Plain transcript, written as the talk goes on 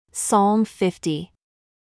Psalm 50.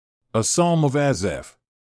 A Psalm of Asaph.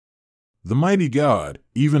 The mighty God,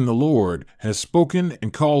 even the Lord, has spoken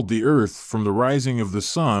and called the earth from the rising of the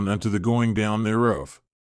sun unto the going down thereof.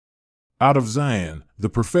 Out of Zion, the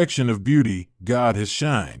perfection of beauty, God has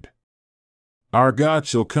shined. Our God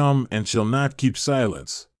shall come and shall not keep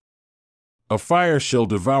silence. A fire shall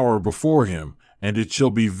devour before him, and it shall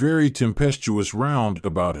be very tempestuous round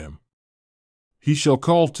about him. He shall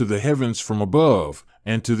call to the heavens from above,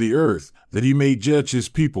 and to the earth, that he may judge his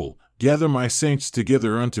people. Gather my saints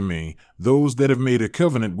together unto me, those that have made a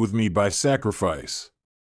covenant with me by sacrifice.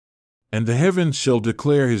 And the heavens shall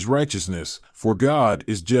declare his righteousness, for God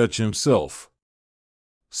is judge himself.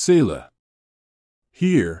 Selah.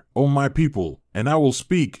 Hear, O my people, and I will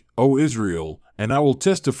speak, O Israel, and I will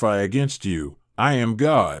testify against you. I am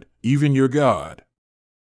God, even your God.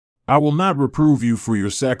 I will not reprove you for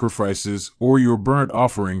your sacrifices or your burnt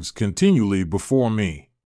offerings continually before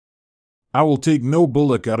me. I will take no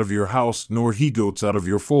bullock out of your house nor he-goats out of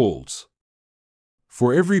your folds.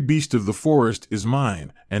 For every beast of the forest is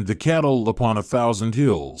mine, and the cattle upon 1,000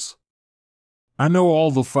 hills. I know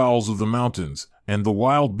all the fowls of the mountains, and the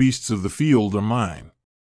wild beasts of the field are mine.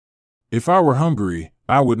 If I were hungry,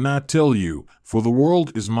 I would not tell you, for the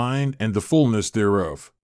world is mine and the fullness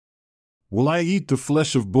thereof. Will I eat the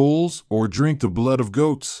flesh of bulls, or drink the blood of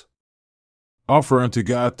goats? Offer unto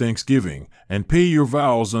God thanksgiving, and pay your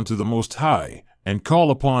vows unto the Most High, and call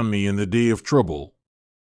upon me in the day of trouble.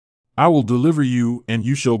 I will deliver you, and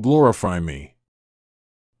you shall glorify me.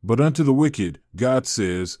 But unto the wicked, God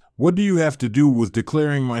says, what do you have to do with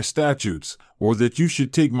declaring my statutes, or that you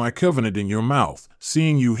should take my covenant in your mouth,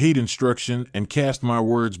 seeing you hate instruction and cast my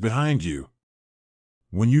words behind you?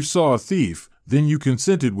 When you saw a thief, then you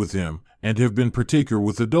consented with him, and have been partaker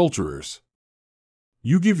with adulterers.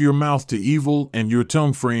 You give your mouth to evil, and your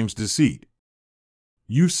tongue frames deceit.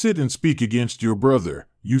 You sit and speak against your brother,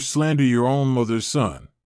 you slander your own mother's son.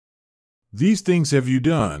 These things have you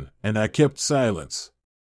done, and I kept silence.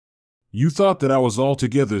 You thought that I was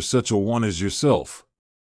altogether such a one as yourself.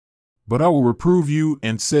 But I will reprove you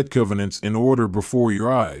and set covenants in order before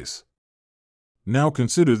your eyes. Now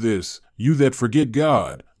consider this, you that forget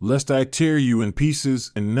God, lest I tear you in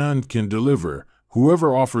pieces and none can deliver.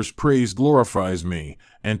 Whoever offers praise glorifies me,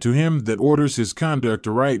 and to him that orders his conduct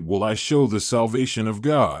aright will I show the salvation of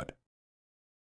God.